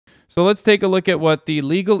So let's take a look at what the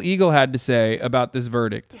Legal Eagle had to say about this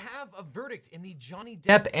verdict. We have a verdict in the Johnny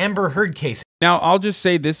Depp Amber Heard case. Now, I'll just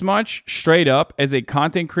say this much straight up. As a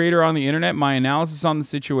content creator on the internet, my analysis on the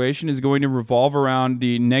situation is going to revolve around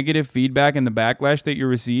the negative feedback and the backlash that you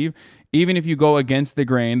receive. Even if you go against the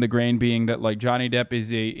grain being that like Johnny Depp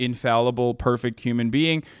is a infallible, perfect human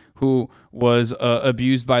being who was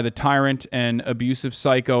abused by the tyrant and abusive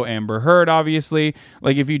psycho Amber Heard, obviously.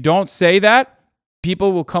 Like, if you don't say that,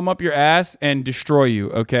 people will come up your ass and destroy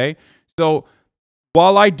you, okay? So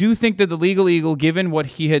while I do think that the Legal Eagle, given what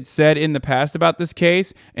he had said in the past about this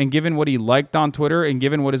case, and given what he liked on Twitter, and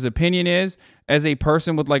given what his opinion is, as a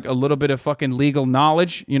person with like a little bit of fucking legal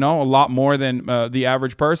knowledge, you know, a lot more than the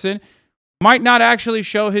average person, might not actually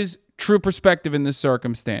show his true perspective in this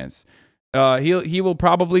circumstance. He will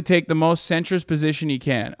probably take the most centrist position he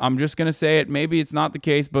can. I'm just going to say it. Maybe it's not the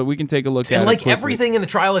case, but we can take a look at it. And like everything in the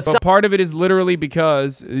trial itself. But part of it is literally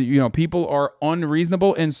because, you know, people are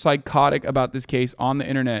unreasonable and psychotic about this case on the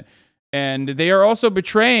internet. And they are also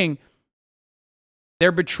betraying...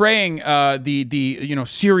 They're betraying the you know,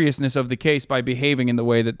 seriousness of the case by behaving in the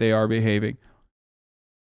way that they are behaving.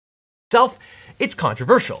 It's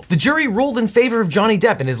controversial. The jury ruled in favor of Johnny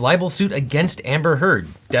Depp in his libel suit against Amber Heard.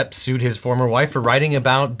 Depp sued his former wife for writing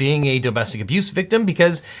about being a domestic abuse victim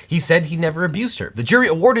because he said he never abused her. The jury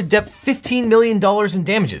awarded Depp $15 million in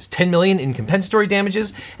damages, $10 million in compensatory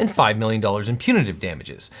damages, and $5 million in punitive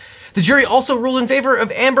damages. The jury also ruled in favor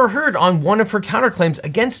of Amber Heard on one of her counterclaims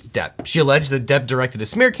against Depp. She alleged that Depp directed a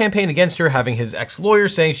smear campaign against her, having his ex-lawyer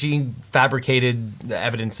saying she fabricated the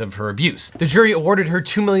evidence of her abuse. The jury awarded her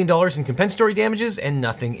 $2 million in compensatory damages and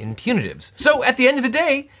nothing in punitives. So at the end of the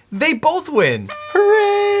day, they both win.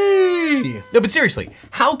 Hooray! No, but seriously,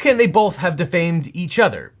 how can they both have defamed each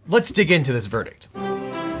other? Let's dig into this verdict.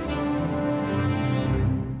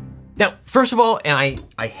 Now, first of all, and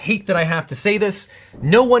I hate that I have to say this,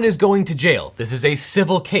 no one is going to jail. This is a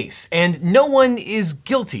civil case, and no one is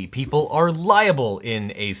guilty. People are liable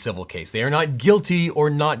in a civil case. They are not guilty or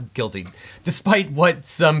not guilty, despite what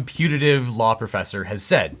some putative law professor has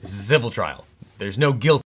said. This is a civil trial. There's no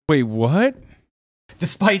guilt. Wait, what?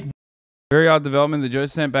 Despite... Very odd development. The judge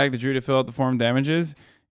sent back the jury to fill out the form of damages.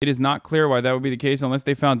 It is not clear why that would be the case unless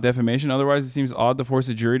they found defamation. Otherwise, it seems odd to force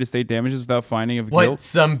a jury to state damages without finding of guilt. What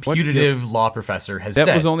some putative law professor has said.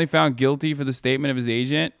 Depp was only found guilty for the statement of his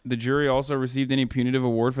agent. The jury also received any punitive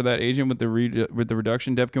award for that agent with the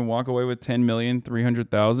reduction. Depp can walk away with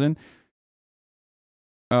 $10,300,000.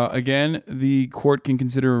 Again, the court can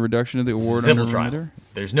consider a reduction of the award civil under trial. remitter.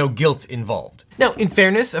 There's no guilt involved. Now, in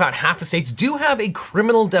fairness, about half the states do have a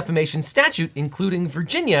criminal defamation statute, including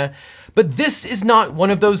Virginia, but this is not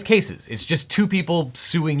one of those cases. It's just two people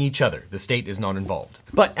suing each other. The state is not involved.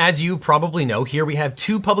 But as you probably know, here we have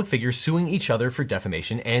two public figures suing each other for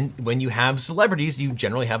defamation, and when you have celebrities, you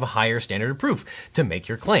generally have a higher standard of proof to make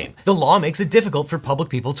your claim. The law makes it difficult for public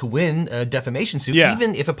people to win a defamation suit,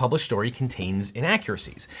 even if a published story contains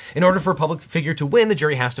inaccuracies. In order for a public figure to win, the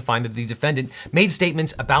jury has to find that the defendant made statements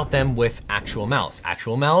about them with actual malice.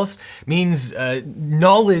 Actual malice means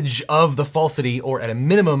knowledge of the falsity, or at a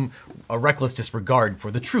minimum, a reckless disregard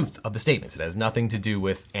for the truth of the statements. It has nothing to do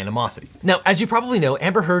with animosity. Now, as you probably know,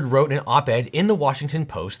 Amber Heard wrote an op-ed in the Washington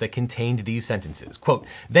Post that contained these sentences. Quote,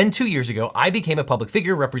 "Then 2 years ago, I became a public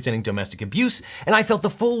figure representing domestic abuse, and I felt the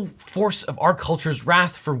full force of our culture's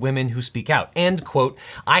wrath for women who speak out. And, quote,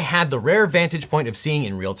 I had the rare vantage point of seeing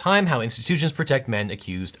in real time how institutions protect men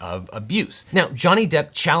accused of abuse." Now, Johnny Depp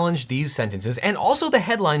challenged these sentences and also the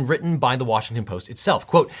headline written by the Washington Post itself.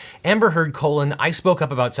 Quote, "Amber Heard, I spoke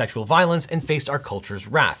up about sexual violence and faced our culture's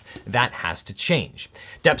wrath. That has to change."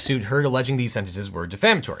 Depp sued Heard, alleging these sentences were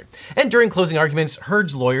defamatory. And during closing arguments,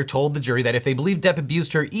 Heard's lawyer told the jury that if they believe Depp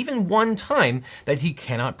abused her even one time, that he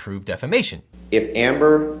cannot prove defamation. If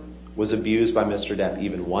Amber was abused by Mr. Depp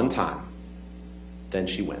even one time, then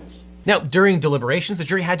she wins. Now, during deliberations, the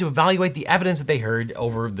jury had to evaluate the evidence that they heard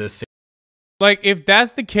over the... Like, if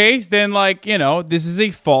that's the case, then, like, you know, this is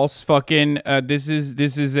a false fucking, this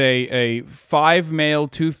is a 5 male,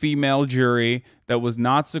 2 female jury that was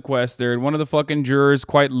not sequestered. One of the fucking jurors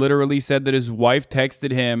quite literally said that his wife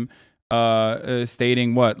texted him,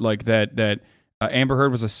 stating what, like that Amber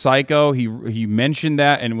Heard was a psycho. He mentioned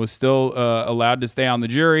that and was still allowed to stay on the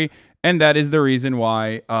jury, and that is the reason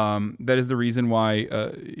why.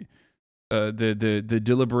 The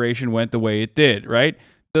deliberation went the way it did, right?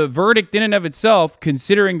 The verdict in and of itself,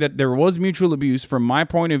 considering that there was mutual abuse from my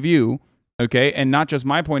point of view, okay, and not just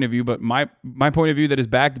my point of view, but my point of view that is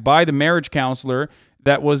backed by the marriage counselor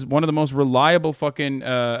that was one of the most reliable fucking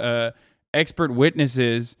expert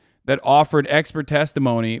witnesses that offered expert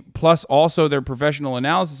testimony plus also their professional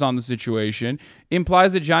analysis on the situation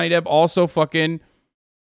implies that Johnny Depp also fucking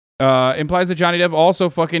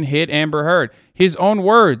hit Amber Heard. His own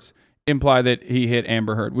words imply that he hit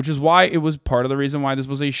Amber Heard, which is why it was part of the reason why this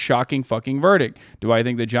was a shocking fucking verdict. Do I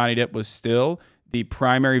think that Johnny Depp was still the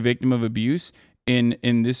primary victim of abuse in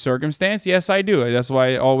this circumstance? Yes, I do. That's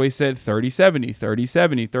why I always said 30-70,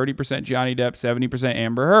 30-70, 30% Johnny Depp, 70%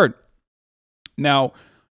 Amber Heard. Now,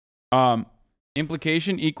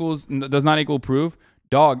 implication does not equal proof.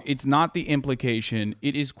 Dog, it's not the implication.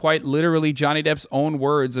 It is quite literally Johnny Depp's own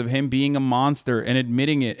words of him being a monster and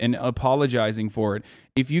admitting it and apologizing for it.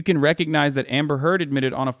 If you can recognize that Amber Heard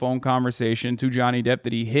admitted on a phone conversation to Johnny Depp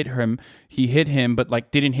that he hit him, but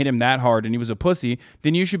like didn't hit him that hard and he was a pussy,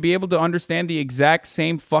 then you should be able to understand the exact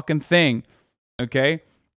same fucking thing. Okay?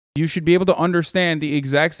 You should be able to understand the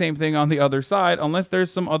exact same thing on the other side unless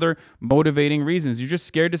there's some other motivating reasons. You're just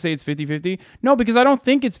scared to say it's 50-50? No, because I don't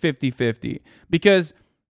think it's 50-50. Because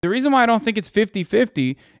the reason why I don't think it's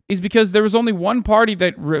 50-50 is because there was only one party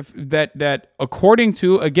that according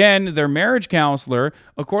to, again, their marriage counselor,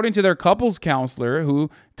 according to their couples counselor who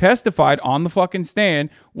testified on the fucking stand,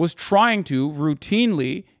 was trying to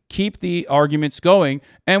routinely keep the arguments going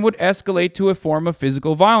and would escalate to a form of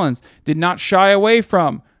physical violence. Did not shy away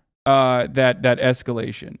from that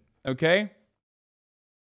escalation. Okay?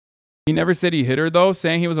 He never said he hit her, though.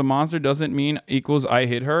 Saying he was a monster doesn't mean equals I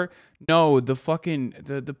hit her. No, the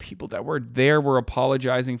people that were there were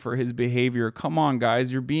apologizing for his behavior. Come on,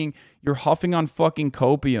 guys. You're huffing on fucking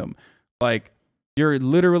copium. Like, you're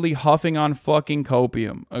literally huffing on fucking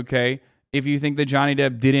copium, okay? If you think that Johnny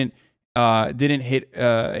Depp didn't hit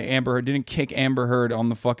Amber Heard, didn't kick Amber Heard on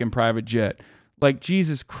the fucking private jet. Like,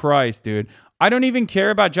 Jesus Christ, dude. I don't even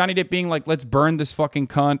care about Johnny Depp being like, let's burn this fucking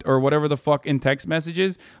cunt or whatever the fuck in text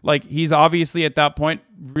messages. Like, he's obviously at that point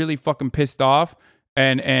really fucking pissed off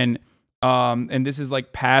and this is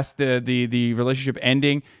like past the relationship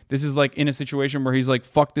ending. This is like in a situation where he's like,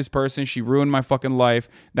 fuck this person, she ruined my fucking life.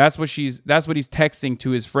 That's what he's texting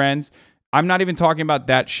to his friends. I'm not even talking about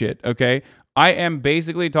that shit, okay? I am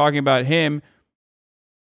basically talking about him.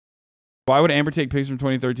 Why would Amber take pics from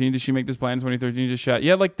 2013? Did she make this plan in 2013? Just shot.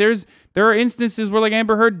 Yeah, like there are instances where like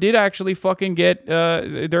Amber Heard did actually fucking get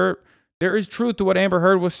there is truth to what Amber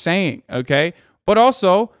Heard was saying, okay? But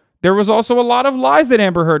also there was also a lot of lies that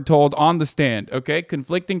Amber Heard told on the stand, okay?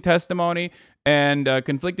 Conflicting testimony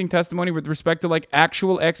with respect to like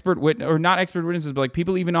actual not expert witnesses, but like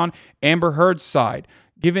people even on Amber Heard's side.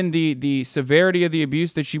 Given the severity of the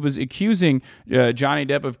abuse that she was accusing Johnny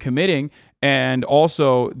Depp of committing, and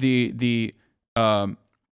also the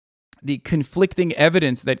conflicting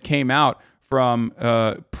evidence that came out from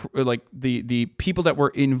like the people that were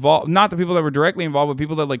involved, not the people that were directly involved, but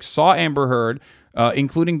people that like saw Amber Heard,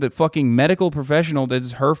 including the fucking medical professional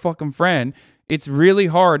that's her fucking friend. It's really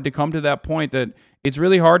hard to come to that point that it's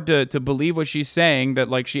really hard to believe what she's saying, that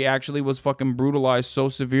like she actually was fucking brutalized so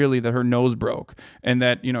severely that her nose broke and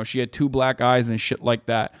that, you know, she had 2 black eyes and shit like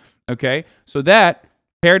that. Okay? So that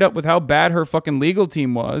paired up with how bad her fucking legal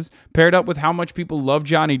team was, paired up with how much people love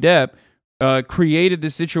Johnny Depp, created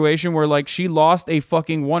this situation where like she lost a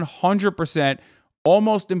fucking 100%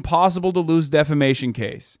 almost impossible to lose defamation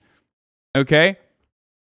case. Okay?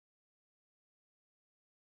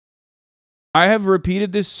 I have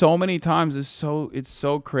repeated this so many times. It's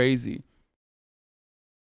so crazy.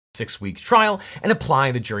 6-week trial and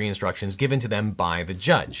apply the jury instructions given to them by the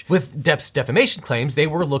judge. With Depp's defamation claims, they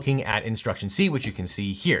were looking at instruction C, which you can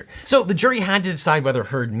see here. So the jury had to decide whether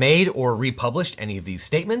Heard made or republished any of these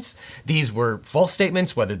statements. These were false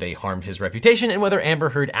statements, whether they harmed his reputation, and whether Amber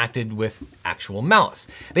Heard acted with actual malice.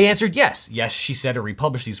 They answered yes. Yes, she said or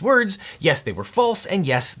republished these words. Yes, they were false, and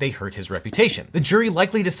yes, they hurt his reputation. The jury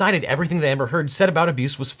likely decided everything that Amber Heard said about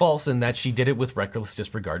abuse was false and that she did it with reckless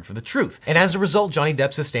disregard for the truth. And as a result, Johnny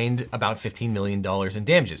Depp sustained about $15 million in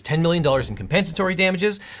damages, $10 million in compensatory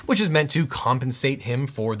damages, which is meant to compensate him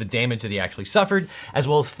for the damage that he actually suffered, as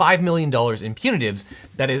well as $5 million in punitives,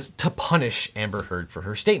 that is to punish Amber Heard for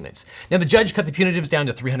her statements. Now the judge cut the punitives down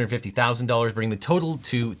to $350,000, bringing the total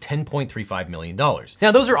to $10.35 million.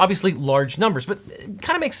 Now those are obviously large numbers, but it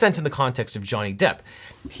kind of makes sense in the context of Johnny Depp.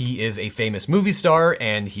 He is a famous movie star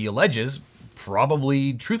and he alleges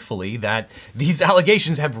probably truthfully, that these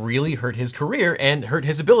allegations have really hurt his career and hurt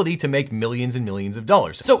his ability to make millions and millions of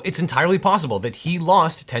dollars. So it's entirely possible that he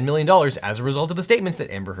lost $10 million as a result of the statements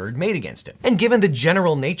that Amber Heard made against him. And given the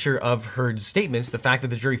general nature of Heard's statements, the fact that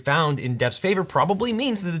the jury found in Depp's favor probably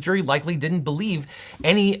means that the jury likely didn't believe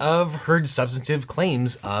any of Heard's substantive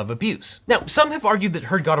claims of abuse. Now, some have argued that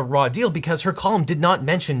Heard got a raw deal because her column did not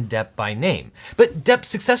mention Depp by name. But Depp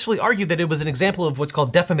successfully argued that it was an example of what's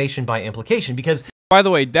called defamation by implication because— By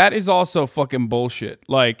the way, that is also fucking bullshit.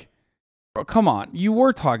 Like, bro, come on. You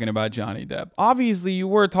were talking about Johnny Depp. Obviously, you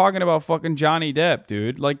were talking about fucking Johnny Depp,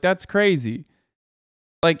 dude. Like, that's crazy.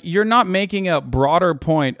 Like, you're not making a broader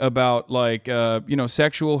point about, like, you know,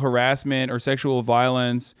 sexual harassment or sexual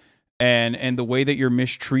violence and the way that you're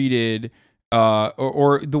mistreated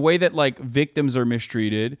or the way that, like, victims are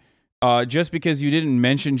mistreated just because you didn't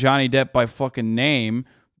mention Johnny Depp by fucking name,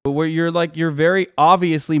 but where you're, like, you're very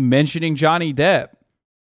obviously mentioning Johnny Depp.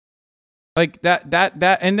 Like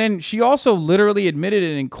and then she also literally admitted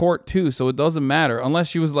it in court too, so it doesn't matter unless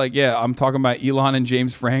she was like, yeah, I'm talking about Elon and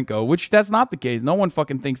James Franco, which that's not the case. No one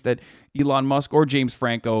fucking thinks that Elon Musk or James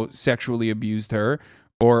Franco sexually abused her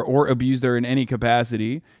or abused her in any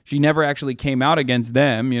capacity. She never actually came out against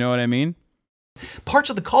them, you know what I mean? Parts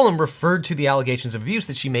of the column referred to the allegations of abuse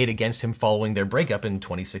that she made against him following their breakup in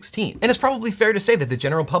 2016. And it's probably fair to say that the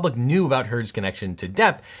general public knew about Heard's connection to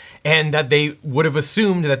Depp and that they would have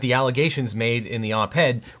assumed that the allegations made in the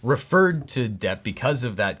op-ed referred to Depp because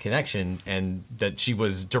of that connection and that she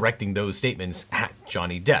was directing those statements at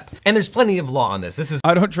Johnny Depp. And there's plenty of law on this.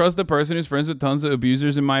 I don't trust the person who's friends with tons of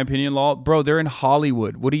abusers, in my opinion, law. Bro, they're in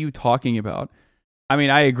Hollywood. What are you talking about? I mean,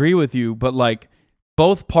 I agree with you, but like,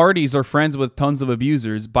 both parties are friends with tons of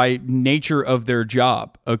abusers by nature of their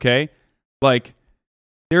job, okay? Like,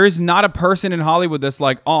 there is not a person in Hollywood that's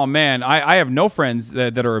like, oh man, I have no friends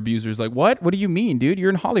that are abusers. Like, what? What do you mean, dude? You're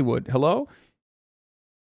in Hollywood. Hello?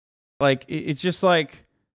 Like, it's just like,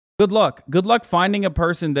 good luck. Good luck finding a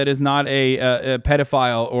person that is not a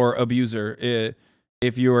pedophile or abuser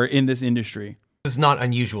if you're in this industry. This is not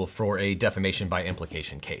unusual for a defamation by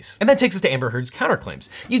implication case. And that takes us to Amber Heard's counterclaims.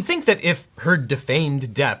 You'd think that if Heard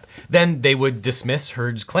defamed Depp, then they would dismiss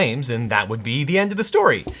Heard's claims and that would be the end of the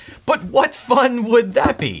story. But what fun would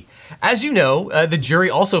that be? As you know, the jury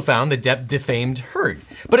also found that Depp defamed Heard,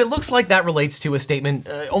 but it looks like that relates to a statement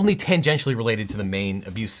only tangentially related to the main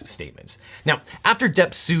abuse statements. Now, after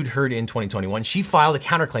Depp sued Heard in 2021, she filed a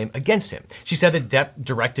counterclaim against him. She said that Depp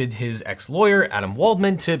directed his ex-lawyer, Adam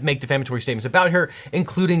Waldman, to make defamatory statements about her,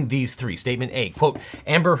 including these three. Statement A, quote,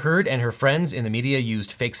 Amber Heard and her friends in the media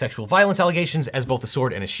used fake sexual violence allegations as both a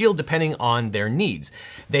sword and a shield depending on their needs.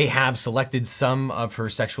 They have selected some of her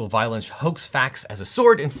sexual violence hoax facts as a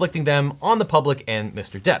sword, inflicting them on the public and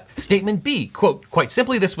Mr. Depp. Statement B, quote, quite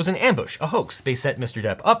simply, this was an ambush, a hoax. They set Mr.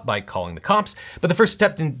 Depp up by calling the cops, but the first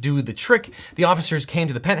step didn't do the trick. The officers came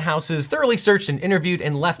to the penthouses, thoroughly searched and interviewed,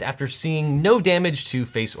 and left after seeing no damage to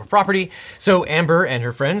face or property. So Amber and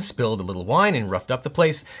her friends spilled a little wine and roughed up the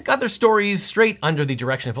place, got their stories straight under the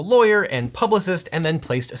direction of a lawyer and publicist, and then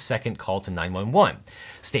placed a second call to 911.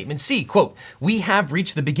 Statement C, quote, we have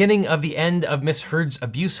reached the beginning of the end of Miss Heard's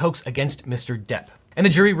abuse hoax against Mr. Depp. And the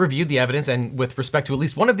jury reviewed the evidence and with respect to at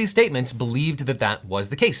least one of these statements believed that that was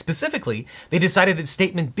the case. Specifically, they decided that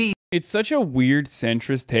statement B— It's such a weird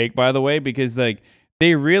centrist take, by the way, because like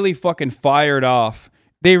they really fucking fired off.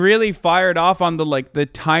 They really fired off on the like the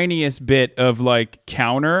tiniest bit of like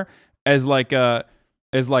counter as like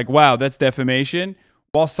wow, that's defamation,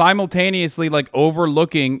 while simultaneously like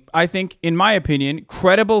overlooking, I think, in my opinion,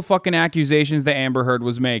 credible fucking accusations that Amber Heard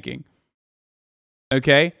was making.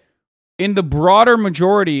 Okay? In the broader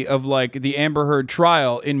majority of like the Amber Heard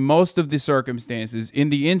trial, in most of the circumstances,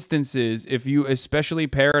 in the instances, if you especially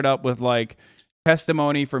pair it up with like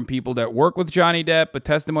testimony from people that work with Johnny Depp, but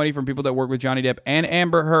testimony from people that work with Johnny Depp and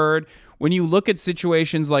Amber Heard, when you look at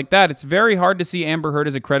situations like that, it's very hard to see Amber Heard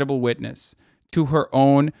as a credible witness to her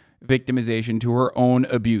own victimization, to her own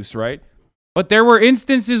abuse, right? But there were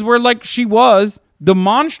instances where like she was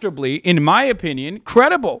demonstrably, in my opinion,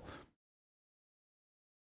 credible.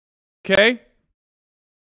 Okay?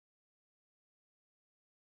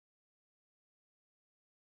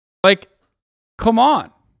 Like, come on.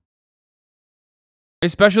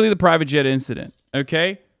 Especially the private jet incident,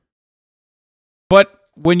 okay? But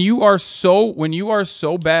when you are so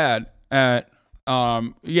bad at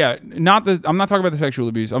yeah, I'm not talking about the sexual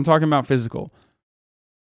abuse. I'm talking about physical.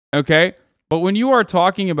 Okay? But when you are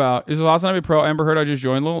talking about, is HasanAbi pro Amber Heard I just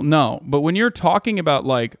joined little? No. But when you're talking about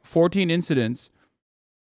like 14 incidents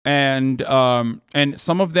and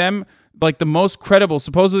some of them like the most credible,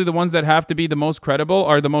 supposedly the ones that have to be the most credible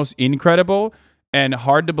are the most incredible and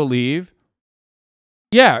hard to believe.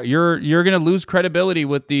 Yeah, you're gonna lose credibility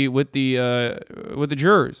with the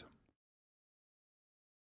jurors.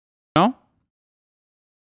 No,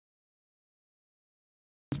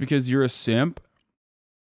 it's because you're a simp.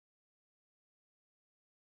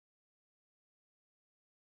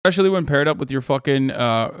 Especially when paired up with your fucking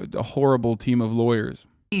horrible team of lawyers.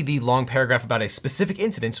 The long paragraph about a specific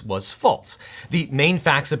incident was false. The main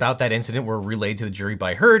facts about that incident were relayed to the jury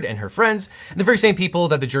by Heard and her friends, the very same people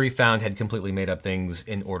that the jury found had completely made up things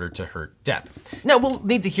in order to hurt Depp. Now, we'll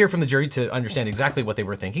need to hear from the jury to understand exactly what they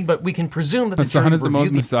were thinking, but we can presume that the jury is the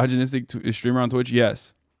most misogynistic streamer on Twitch?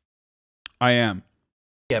 Yes, I am.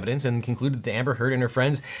 Evidence and concluded that Amber Heard and her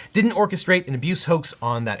friends didn't orchestrate an abuse hoax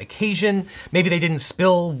on that occasion. Maybe they didn't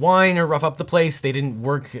spill wine or rough up the place. They didn't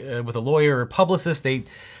work with a lawyer or publicist. They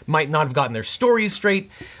might not have gotten their stories straight.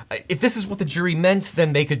 If this is what the jury meant,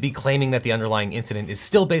 then they could be claiming that the underlying incident is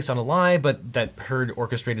still based on a lie, but that Heard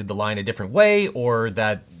orchestrated the lie in a different way, or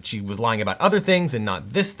that she was lying about other things and not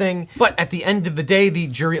this thing. But at the end of the day, the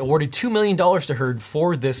jury awarded $2 million to Heard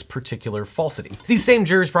for this particular falsity. These same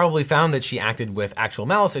jurors probably found that she acted with actual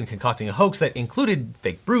malice in concocting a hoax that included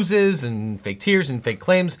fake bruises and fake tears and fake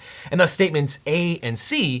claims, and thus statements A and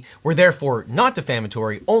C were therefore not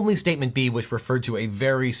defamatory, only statement B, which referred to a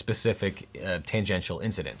very specific tangential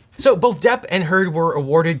incident. So both Depp and Heard were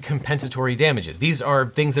awarded compensatory damages. These are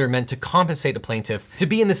things that are meant to compensate a plaintiff to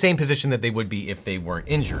be in the same position that they would be if they weren't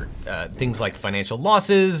injured. Things like financial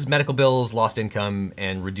losses, medical bills, lost income,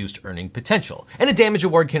 and reduced earning potential. And a damage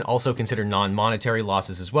award can also consider non-monetary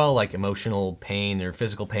losses as well, like emotional pain or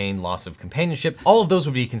physical pain, loss of companionship. All of those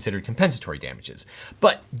would be considered compensatory damages.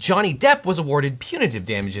 But Johnny Depp was awarded punitive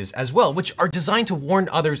damages as well, which are designed to warn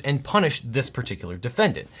others and punish this particular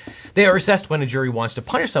defendant. They are assessed when a jury wants to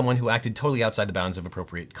punish someone who acted totally outside the bounds of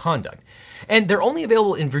appropriate conduct. And they're only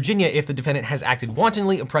available in Virginia if the defendant has acted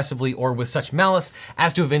wantonly, oppressively, or with such malice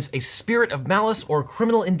as to evince a spirit of malice or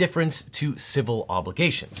criminal indifference to civil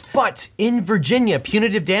obligations. But in Virginia,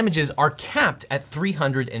 punitive damages are capped at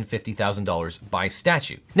 $350,000 by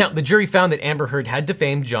statute. Now, the jury found that Amber Heard had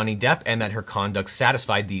defamed Johnny Depp and that her conduct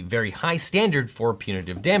satisfied the very high standard for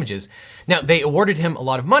punitive damages. Now, they awarded him a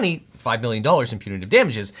lot of money, $5 million in punitive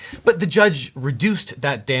damages, but the judge reduced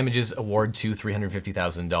that damages award to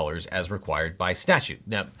 $350,000 as required by statute.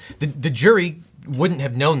 Now, the jury wouldn't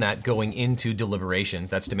have known that going into deliberations.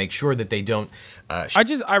 That's to make sure that they don't...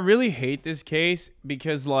 I really hate this case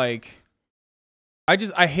because, like...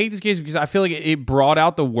 I hate this case because I feel like it brought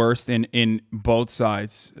out the worst in both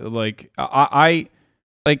sides. Like, I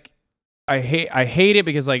hate it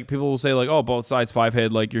because, like, people will say, like, oh, both sides,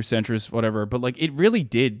 five-head, like, you're centrist, whatever. But, like, it really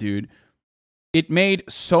did, dude. It made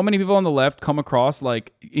so many people on the left come across,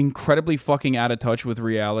 like, incredibly fucking out of touch with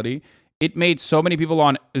reality. It made so many people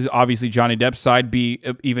on, obviously, Johnny Depp's side be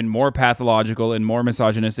even more pathological and more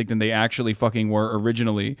misogynistic than they actually fucking were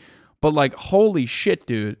originally. But, like, holy shit,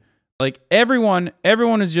 dude. Like, everyone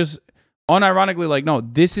is just unironically like, no,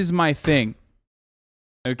 this is my thing.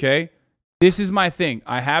 Okay? This is my thing.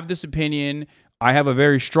 I have this opinion. I have a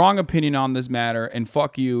very strong opinion on this matter, and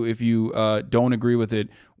fuck you if you don't agree with it,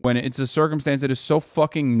 when it's a circumstance that is so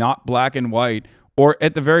fucking not black and white. Or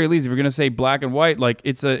at the very least, if you're going to say black and white, like,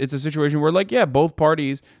 it's a situation where, like, yeah, both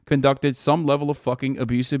parties conducted some level of fucking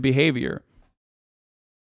abusive behavior.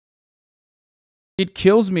 It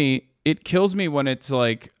kills me. It kills me when it's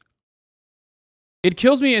like... It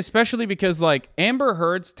kills me especially because, like, Amber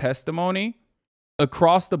Heard's testimony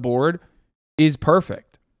across the board is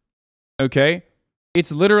perfect. Okay?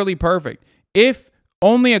 It's literally perfect. If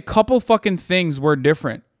only a couple fucking things were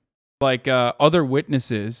different, like other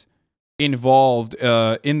witnesses involved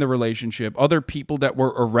in the relationship, other people that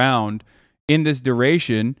were around in this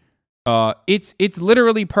duration, it's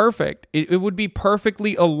literally perfect. It would be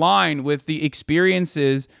perfectly aligned with the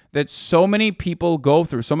experiences that so many people go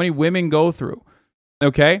through, so many women go through.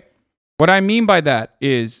 Okay? What I mean by that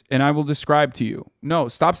is, and I will describe to you. No,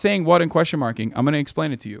 stop saying what and question marking. I'm going to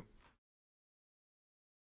explain it to you.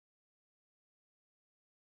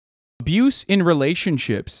 Abuse in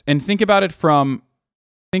relationships, and think about it from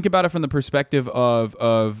the perspective of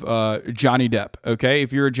Johnny Depp. Okay?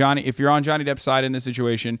 If you're on Johnny Depp's side in this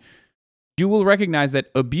situation, you will recognize that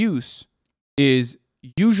abuse is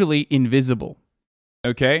usually invisible.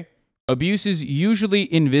 Okay? Abuse is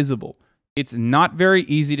usually invisible. It's not very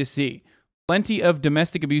easy to see. Plenty of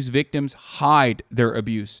domestic abuse victims hide their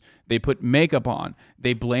abuse. They put makeup on.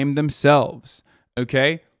 They blame themselves.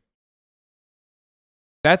 Okay?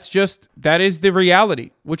 That is the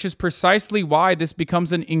reality, which is precisely why this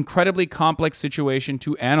becomes an incredibly complex situation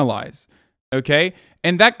to analyze. Okay?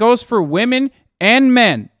 And that goes for women and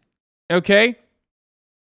men. Okay?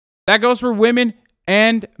 That goes for women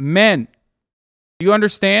and men. You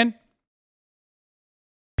understand?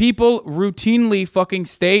 People routinely fucking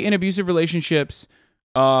stay in abusive relationships.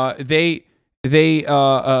 They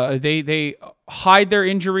hide their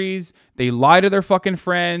injuries. They lie to their fucking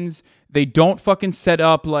friends. They don't fucking set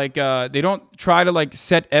up they don't try to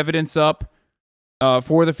set evidence up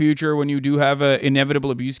for the future when you do have an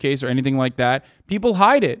inevitable abuse case or anything like that. People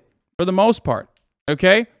hide it for the most part.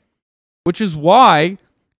 Okay? Which is why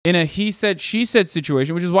in a he said, she said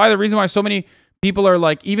situation, which is why the reason why so many people are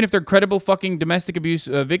even if they're credible fucking domestic abuse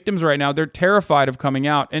victims right now, they're terrified of coming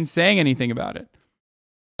out and saying anything about it.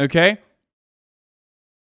 Okay?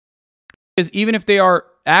 Because even if they are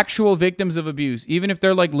actual victims of abuse, even if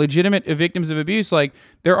they're legitimate victims of abuse,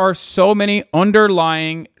 there are so many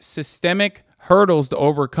underlying systemic hurdles to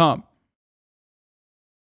overcome.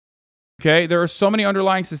 Okay? There are so many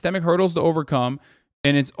underlying systemic hurdles to overcome,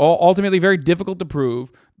 and it's ultimately very difficult to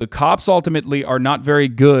prove. The cops ultimately are not very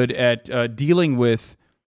good at dealing with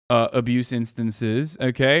abuse instances,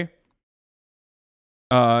 okay?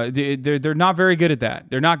 They're not very good at that.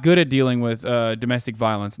 They're not good at dealing with domestic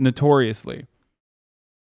violence, notoriously.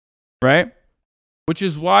 Right? Which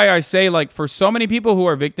is why I say, for so many people who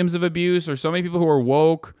are victims of abuse or so many people who are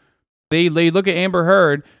woke, they look at Amber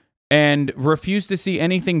Heard and refuse to see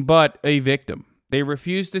anything but a victim. They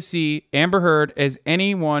refuse to see Amber Heard as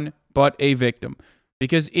anyone but a victim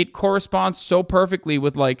because it corresponds so perfectly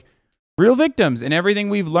with real victims and everything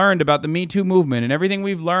we've learned about the Me Too movement and everything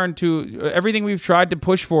we've tried to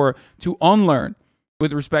push for to unlearn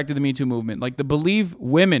with respect to the Me Too movement. The believe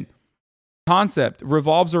women concept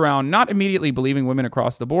revolves around not immediately believing women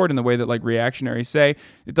across the board in the way that reactionaries say.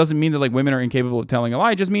 It doesn't mean that women are incapable of telling a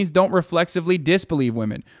lie. It just means don't reflexively disbelieve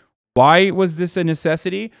women. Why was this a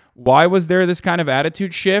necessity? Why was there this kind of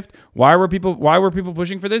attitude shift? Why were people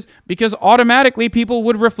pushing for this? Because automatically people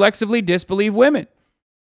would reflexively disbelieve women.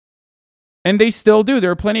 And they still do. There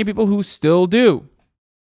are plenty of people who still do.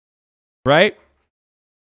 Right?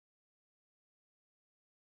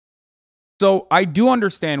 So I do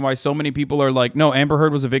understand why so many people are no, Amber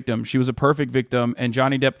Heard was a victim. She was a perfect victim, and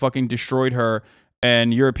Johnny Depp fucking destroyed her,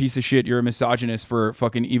 and you're a piece of shit. You're a misogynist for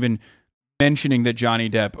fucking even mentioning that Johnny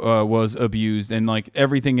Depp was abused, and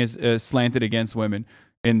everything is slanted against women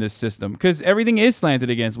in this system. Because everything is slanted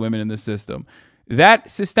against women in this system. That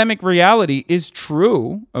systemic reality is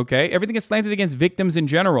true, okay? Everything is slanted against victims in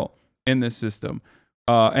general in this system.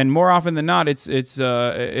 And more often than not, it's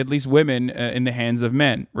at least women in the hands of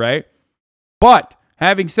men, right? But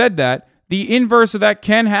having said that, the inverse of that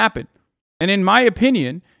can happen. And in my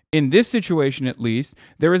opinion, in this situation at least,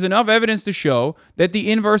 there is enough evidence to show that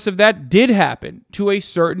the inverse of that did happen to a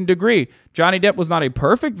certain degree. Johnny Depp was not a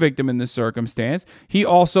perfect victim in this circumstance. He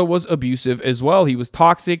also was abusive as well. He was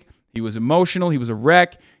toxic. He was emotional. He was a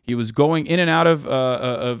wreck. He was going in and out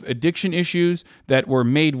of addiction issues that were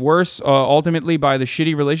made worse ultimately by the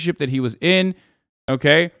shitty relationship that he was in.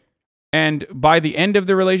 Okay? And by the end of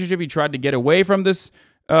the relationship, he tried to get away from this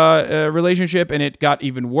relationship, and it got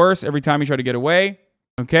even worse every time he tried to get away.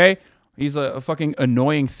 Okay? He's a fucking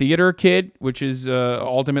annoying theater kid, which is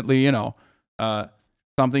ultimately,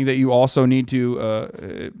 something that you also need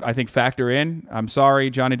to, I think, factor in. I'm sorry,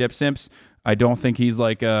 Johnny Depp simps. I don't think he's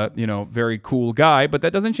very cool guy, but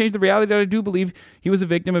that doesn't change the reality that I do believe he was a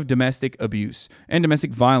victim of domestic abuse and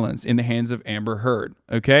domestic violence in the hands of Amber Heard.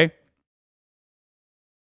 Okay?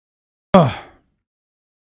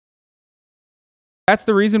 That's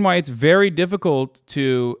the reason why it's very difficult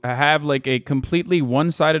to have a completely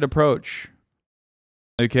one-sided approach.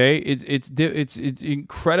 Okay, it's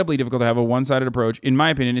incredibly difficult to have a one-sided approach. In my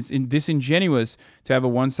opinion, it's disingenuous to have a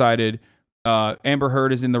one-sided Amber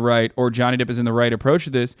Heard is in the right or Johnny Depp is in the right approach to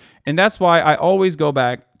this, and that's why I always go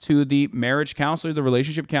back to the marriage counselor, the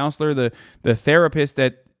relationship counselor, the therapist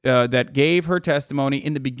that gave her testimony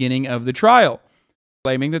in the beginning of the trial,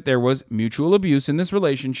 claiming that there was mutual abuse in this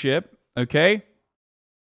relationship, okay?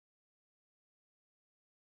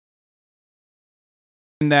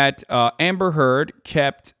 And that Amber Heard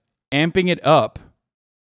kept amping it up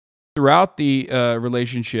throughout the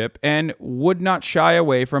relationship and would not shy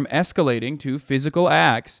away from escalating to physical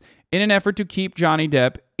acts in an effort to keep Johnny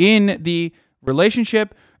Depp in the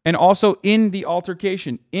relationship and also in the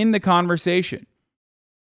altercation, in the conversation.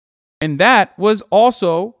 And that was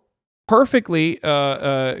also perfectly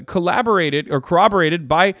collaborated or corroborated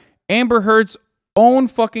by Amber Heard's own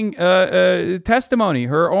fucking testimony,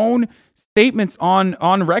 her own statements on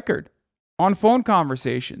record, on phone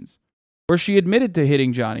conversations where she admitted to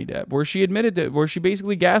hitting Johnny Depp, where she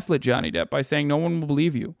basically gaslit Johnny Depp by saying no one will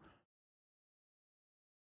believe you.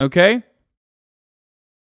 Okay?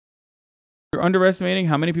 You're underestimating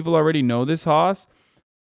how many people already know this, Haas.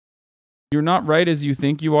 You're not right as you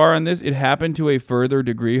think you are on this. It happened to a further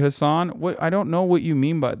degree, Hasan. What? I don't know what you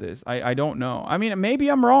mean by this. I don't know. I mean, maybe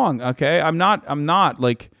I'm wrong, okay? I'm not.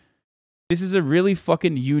 Like, this is a really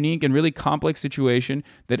fucking unique and really complex situation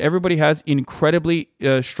that everybody has incredibly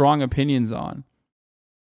strong opinions on.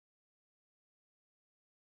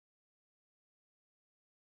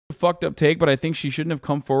 Fucked up take, but I think she shouldn't have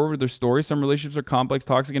come forward with her story. Some relationships are complex,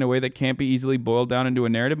 toxic in a way that can't be easily boiled down into a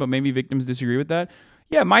narrative, but maybe victims disagree with that.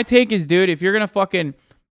 Yeah, my take is, dude, if you're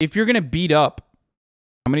gonna beat up,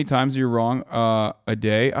 how many times are you wrong a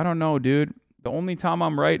day? I don't know, dude. The only time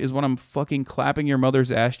I'm right is when I'm fucking clapping your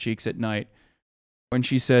mother's ass cheeks at night when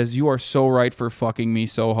she says, "You are so right for fucking me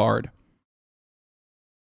so hard."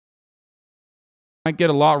 I might get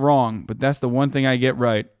a lot wrong, but that's the one thing I get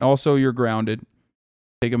right. Also, you're grounded.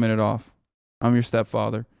 Take a minute off. I'm your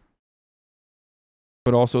stepfather,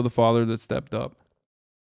 but also the father that stepped up.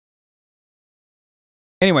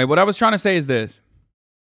 Anyway, what I was trying to say is this.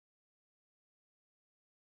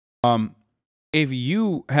 If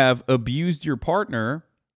you have abused your partner,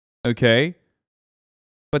 okay,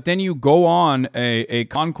 but then you go on a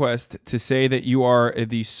conquest to say that you are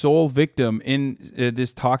the sole victim in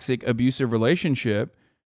this toxic, abusive relationship,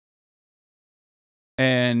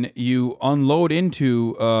 and you unload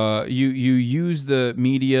into, you use the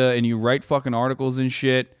media and you write fucking articles and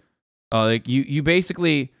shit, like you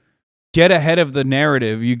basically get ahead of the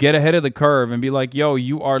narrative, you get ahead of the curve and be like, yo,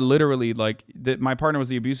 you are literally like, that my partner was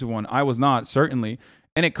the abusive one. I was not, certainly.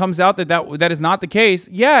 And it comes out that is not the case.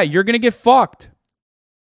 Yeah, you're going to get fucked.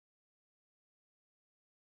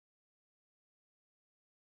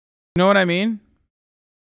 You know what I mean?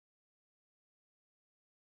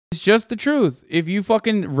 It's just the truth. If you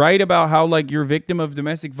fucking write about how like you're a victim of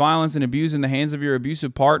domestic violence and abuse in the hands of your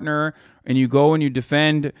abusive partner, and you go and you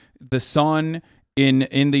defend the son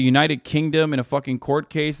in the United Kingdom in a fucking court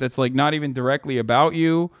case that's like not even directly about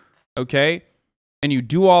you, okay? And you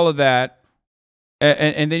do all of that,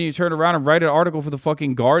 and then you turn around and write an article for the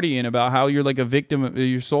fucking Guardian about how you're like a victim,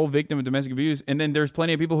 your sole victim of domestic abuse, and then there's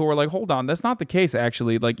plenty of people who are like, hold on, that's not the case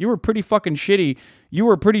actually. Like, you were pretty fucking shitty. You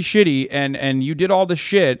were pretty shitty, and you did all this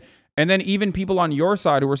shit. And then even people on your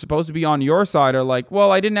side who were supposed to be on your side are like, well,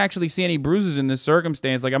 I didn't actually see any bruises in this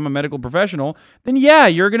circumstance. Like, I'm a medical professional. Then yeah,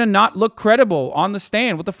 you're going to not look credible on the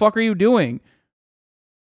stand. What the fuck are you doing?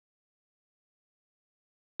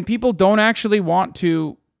 And people don't actually want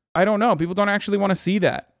to, I don't know. People don't actually want to see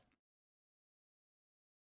that.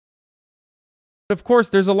 But of course,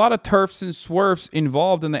 there's a lot of turfs and swerves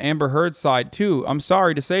involved in the Amber Heard side too. I'm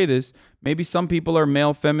sorry to say this. Maybe some people are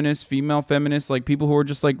male feminists, female feminists, like people who are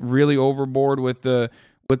just like really overboard with the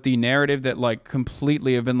narrative that like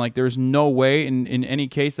completely have been like, there's no way in any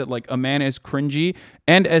case that like a man as cringy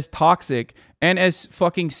and as toxic and as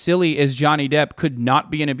fucking silly as Johnny Depp could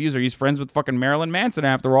not be an abuser. He's friends with fucking Marilyn Manson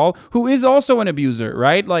after all, who is also an abuser,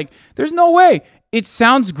 right? Like, there's no way. It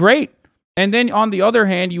sounds great. And then on the other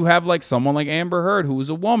hand, you have like someone like Amber Heard, who is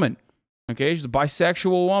a woman. Okay, she's a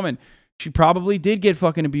bisexual woman. She probably did get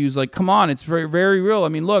fucking abused. Like, come on, it's very, very real. I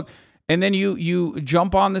mean, look. And then you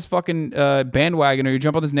jump on this fucking bandwagon, or you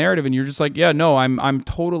jump on this narrative, and you're just like, yeah, no, I'm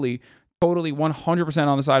totally 100%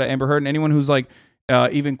 on the side of Amber Heard. And anyone who's like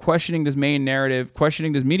even questioning this main narrative,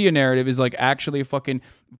 questioning this media narrative, is like actually a fucking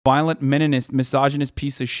violent, misogynist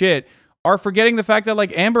piece of shit, are forgetting the fact that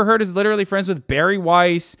like Amber Heard is literally friends with Barry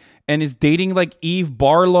Weiss and is dating like Eve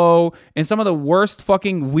Barlow and some of the worst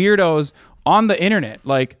fucking weirdos on the internet.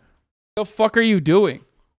 Like, what the fuck are you doing?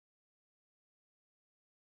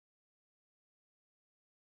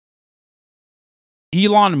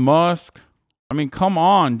 Elon Musk. I mean, come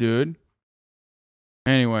on, dude.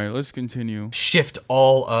 Anyway, let's continue. Shift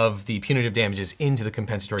all of the punitive damages into the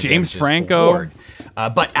compensatory James damages Franco. award.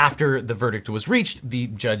 But after the verdict was reached, the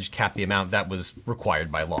judge capped the amount that was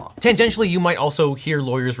required by law. Tangentially, you might also hear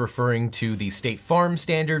lawyers referring to the State Farm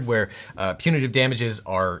standard, where punitive damages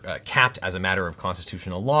are capped as a matter of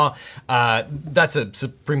constitutional law. That's a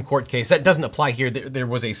Supreme Court case. That doesn't apply here. There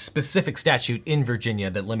was a specific statute in Virginia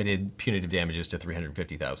that limited punitive damages to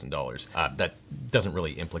 $350,000. That doesn't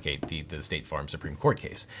really implicate the State Farm Supreme Court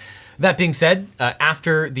case. That being said,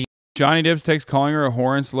 after the Johnny Depp's text calling her a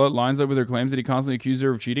whore and slut lines up with her claims that he constantly accused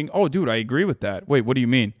her of cheating. Oh, dude, I agree with that. Wait, what do you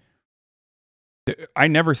mean? I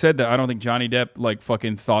never said that. I don't think Johnny Depp like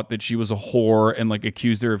fucking thought that she was a whore and like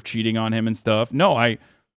accused her of cheating on him and stuff. No,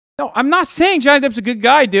 I'm not saying Johnny Depp's a good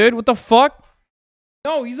guy, dude. What the fuck?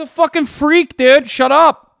 No, he's a fucking freak, dude. Shut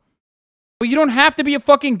up. But you don't have to be a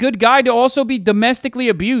fucking good guy to also be domestically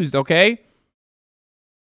abused, okay?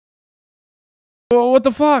 Well, what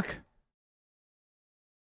the fuck?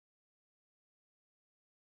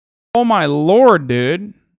 Oh my lord,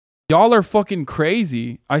 dude. Y'all are fucking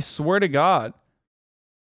crazy. I swear to God.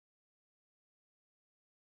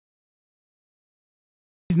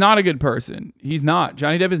 He's not a good person. He's not.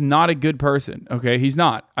 Johnny Depp is not a good person. Okay, he's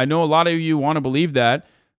not. I know a lot of you want to believe that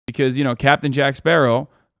because, you know, Captain Jack Sparrow.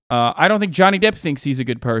 I don't think Johnny Depp thinks he's a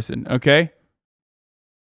good person. Okay,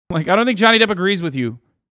 like I don't think Johnny Depp agrees with you.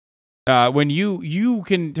 When you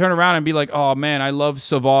can turn around and be like, oh man, I love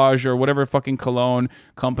Sauvage or whatever fucking cologne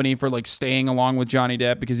company for like staying along with Johnny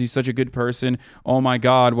Depp because he's such a good person. Oh my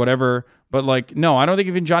God, whatever. But like, no, I don't think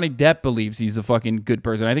even Johnny Depp believes he's a fucking good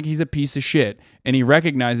person. I think he's a piece of shit. And he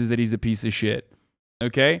recognizes that he's a piece of shit.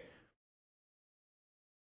 Okay?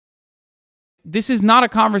 This is not a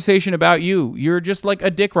conversation about you. You're just like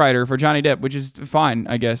a dick rider for Johnny Depp, which is fine,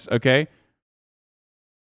 I guess. Okay?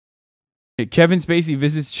 Kevin Spacey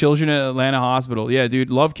visits children at Atlanta hospital. Yeah, dude,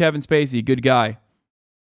 love Kevin Spacey. Good guy.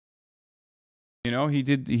 You know,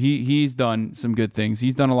 he's done some good things.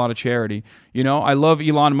 He's done a lot of charity. You know, I love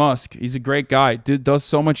Elon Musk. He's a great guy. Dude does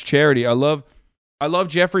so much charity. I love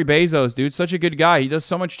Jeffrey Bezos, dude. Such a good guy. He does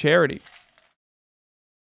so much charity.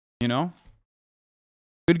 You know?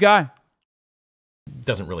 Good guy.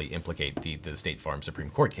 Doesn't really implicate the State Farm Supreme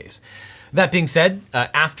Court case. That being said,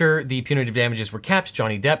 after the punitive damages were capped,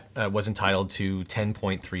 Johnny Depp was entitled to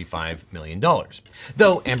 $10.35 million.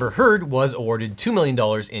 Though Amber Heard was awarded $2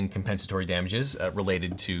 million in compensatory damages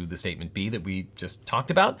related to the Statement B that we just talked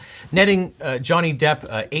about, netting Johnny Depp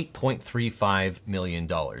 $8.35 million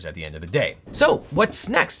at the end of the day. So what's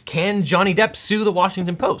next? Can Johnny Depp sue the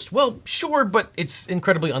Washington Post? Well, sure, but it's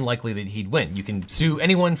incredibly unlikely that he'd win. You can sue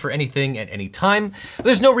anyone for anything at any time, but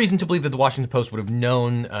there's no reason to believe that the Washington Post would have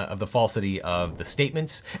known of the falsity of the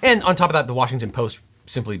statements. And on top of that, the Washington Post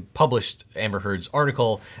simply published Amber Heard's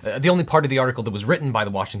article. The only part of the article that was written by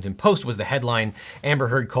the Washington Post was the headline, Amber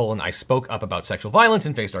Heard, I spoke up about sexual violence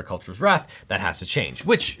and faced our culture's wrath. That has to change,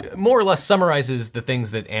 which more or less summarizes the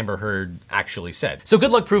things that Amber Heard actually said. So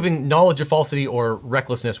good luck proving knowledge of falsity or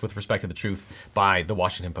recklessness with respect to the truth by the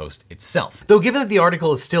Washington Post itself. Though given that the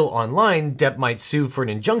article is still online, Depp might sue for an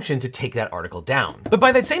injunction to take that article down. But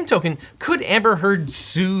by that same token, could Amber Heard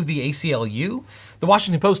sue the ACLU? The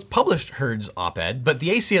Washington Post published Heard's op-ed, but the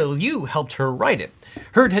ACLU helped her write it.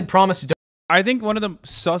 Heard had promised to I think one of the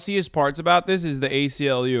sussiest parts about this is the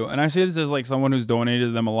ACLU. And I say this as like someone who's donated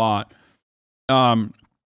to them a lot. Like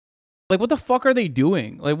what the fuck are they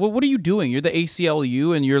doing? Like what are you doing? You're the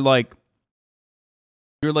ACLU and you're like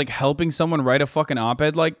helping someone write a fucking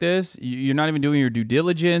op-ed like this? You're not even doing your due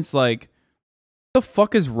diligence. Like what the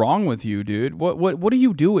fuck is wrong with you, dude? What are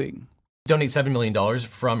you doing? donate $7 million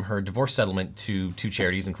from her divorce settlement to two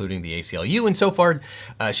charities, including the ACLU, and so far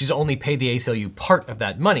she's only paid the ACLU part of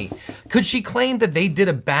that money. Could she claim that they did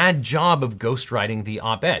a bad job of ghostwriting the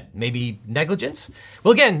op-ed? Maybe negligence?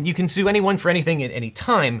 Well, again, you can sue anyone for anything at any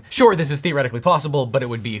time. Sure, this is theoretically possible, but it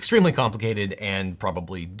would be extremely complicated and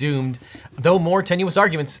probably doomed, though more tenuous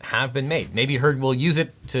arguments have been made. Maybe Heard will use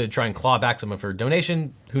it to try and claw back some of her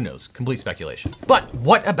donation. Who knows? Complete speculation. But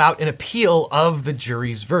what about an appeal of the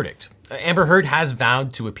jury's verdict? Amber Heard has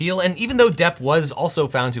vowed to appeal, and even though Depp was also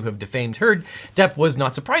found to have defamed Heard, Depp was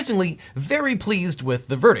not surprisingly very pleased with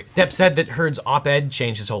the verdict. Depp said that Heard's op-ed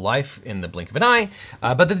changed his whole life in the blink of an eye,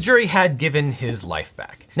 but that the jury had given his life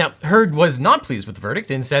back. Now, Heard was not pleased with the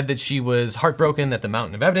verdict and said that she was heartbroken that the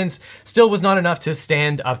mountain of evidence still was not enough to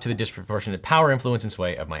stand up to the disproportionate power, influence, and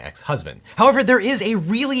sway of my ex-husband. However, there is a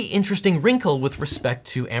really interesting wrinkle with respect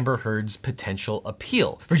to Amber Heard's potential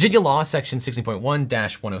appeal. Virginia law section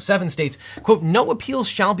 16.1-107 states, quote, no appeals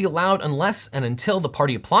shall be allowed unless and until the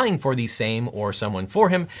party applying for the same or someone for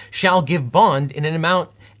him shall give bond in an amount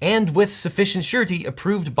and with sufficient surety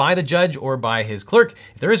approved by the judge or by his clerk,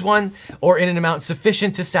 if there is one, or in an amount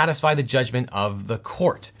sufficient to satisfy the judgment of the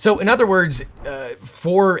court. So in other words,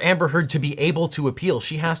 for Amber Heard to be able to appeal,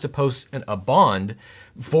 she has to post a bond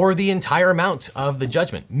for the entire amount of the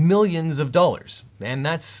judgment, millions of dollars. And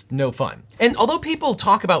that's no fun. And although people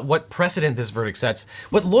talk about what precedent this verdict sets,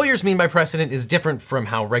 what lawyers mean by precedent is different from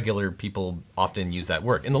how regular people often use that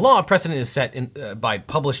word. In the law, precedent is set by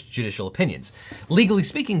published judicial opinions. Legally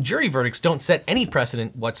speaking, jury verdicts don't set any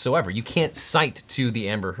precedent whatsoever. You can't cite to the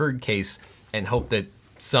Amber Heard case and hope that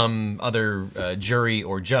some other jury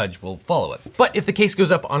or judge will follow it. But if the case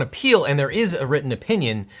goes up on appeal and there is a written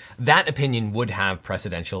opinion, that opinion would have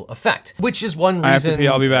precedential effect, which is one reason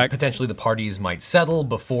I'll be back. potentially the parties might settle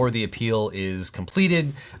before the appeal is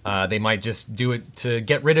completed. They might just do it to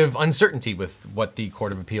get rid of uncertainty with what the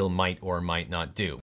Court of Appeal might or might not do.